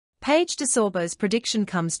Paige DeSorbo's prediction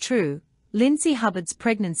comes true, Lindsay Hubbard's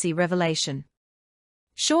pregnancy revelation.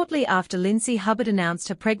 Shortly after Lindsay Hubbard announced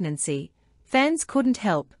her pregnancy, fans couldn't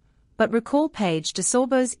help but recall Paige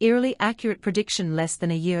DeSorbo's eerily accurate prediction less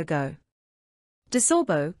than a year ago.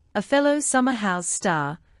 DeSorbo, a fellow Summer House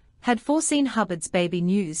star, had foreseen Hubbard's baby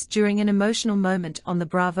news during an emotional moment on the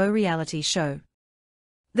Bravo reality show.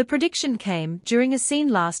 The prediction came during a scene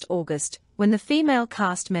last August when the female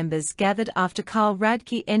cast members gathered after Carl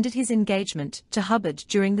Radke ended his engagement to Hubbard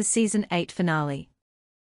during the season 8 finale.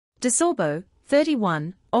 DeSorbo,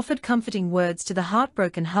 31, offered comforting words to the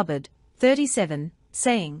heartbroken Hubbard, 37,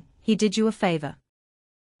 saying, "He did you a favor.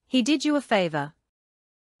 He did you a favor.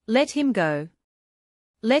 Let him go.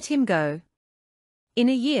 Let him go. In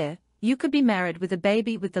a year, you could be married with a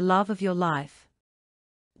baby with the love of your life."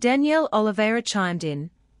 Danielle Olivera chimed in,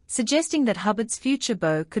 suggesting that Hubbard's future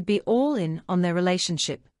beau could be all in on their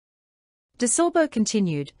relationship. DeSorbo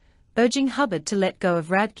continued, urging Hubbard to let go of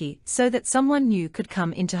Radke so that someone new could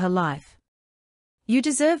come into her life. "You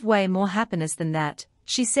deserve way more happiness than that,"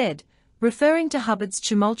 she said, referring to Hubbard's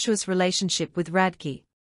tumultuous relationship with Radke.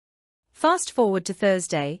 Fast forward to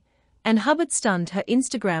Thursday, and Hubbard stunned her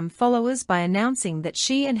Instagram followers by announcing that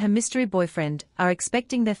she and her mystery boyfriend are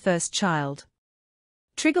expecting their first child.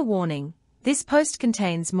 Trigger warning: this post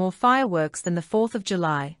contains more fireworks than the 4th of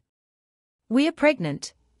July. "We are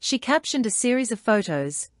pregnant," she captioned a series of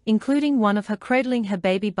photos, including one of her cradling her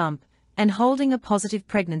baby bump and holding a positive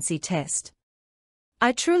pregnancy test.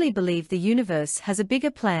 "I truly believe the universe has a bigger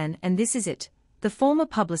plan and this is it," the former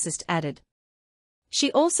publicist added.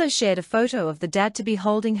 She also shared a photo of the dad-to-be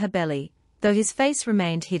holding her belly, though his face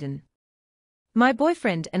remained hidden. "My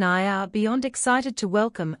boyfriend and I are beyond excited to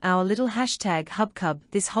welcome our little #Hubcub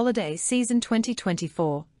this holiday season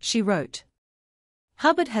 2024, she wrote.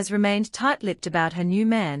 Hubbard has remained tight-lipped about her new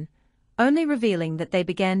man, only revealing that they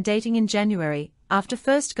began dating in January, after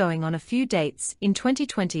first going on a few dates in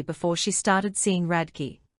 2020 before she started seeing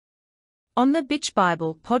Radke. On the Bitch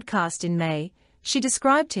Bible podcast in May, she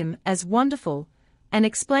described him as wonderful, and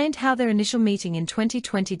explained how their initial meeting in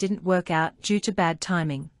 2020 didn't work out due to bad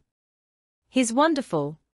timing. "He's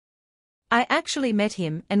wonderful. I actually met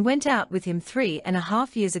him and went out with him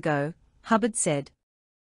 3.5 years ago," Hubbard said.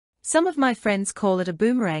 "Some of my friends call it a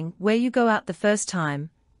boomerang where you go out the first time,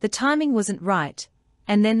 the timing wasn't right,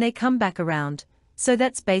 and then they come back around, so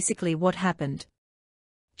that's basically what happened."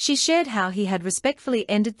 She shared how he had respectfully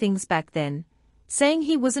ended things back then, saying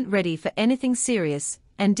he wasn't ready for anything serious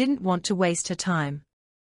and didn't want to waste her time.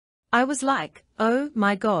 "I was like, oh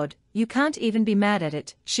my God, you can't even be mad at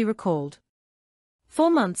it," she recalled. 4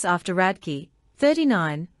 months after Radke,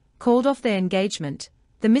 39, called off their engagement,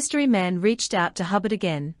 the mystery man reached out to Hubbard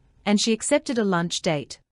again, and she accepted a lunch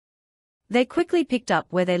date. They quickly picked up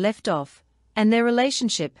where they left off, and their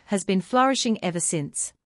relationship has been flourishing ever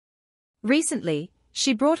since. Recently,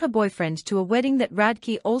 she brought her boyfriend to a wedding that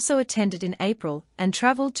Radke also attended in April and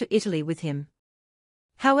traveled to Italy with him.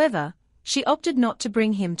 However, she opted not to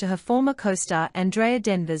bring him to her former co-star Andrea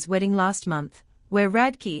Denver's wedding last month, where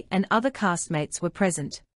Radke and other castmates were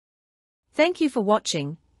present. Thank you for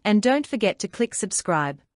watching, and don't forget to click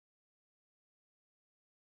subscribe.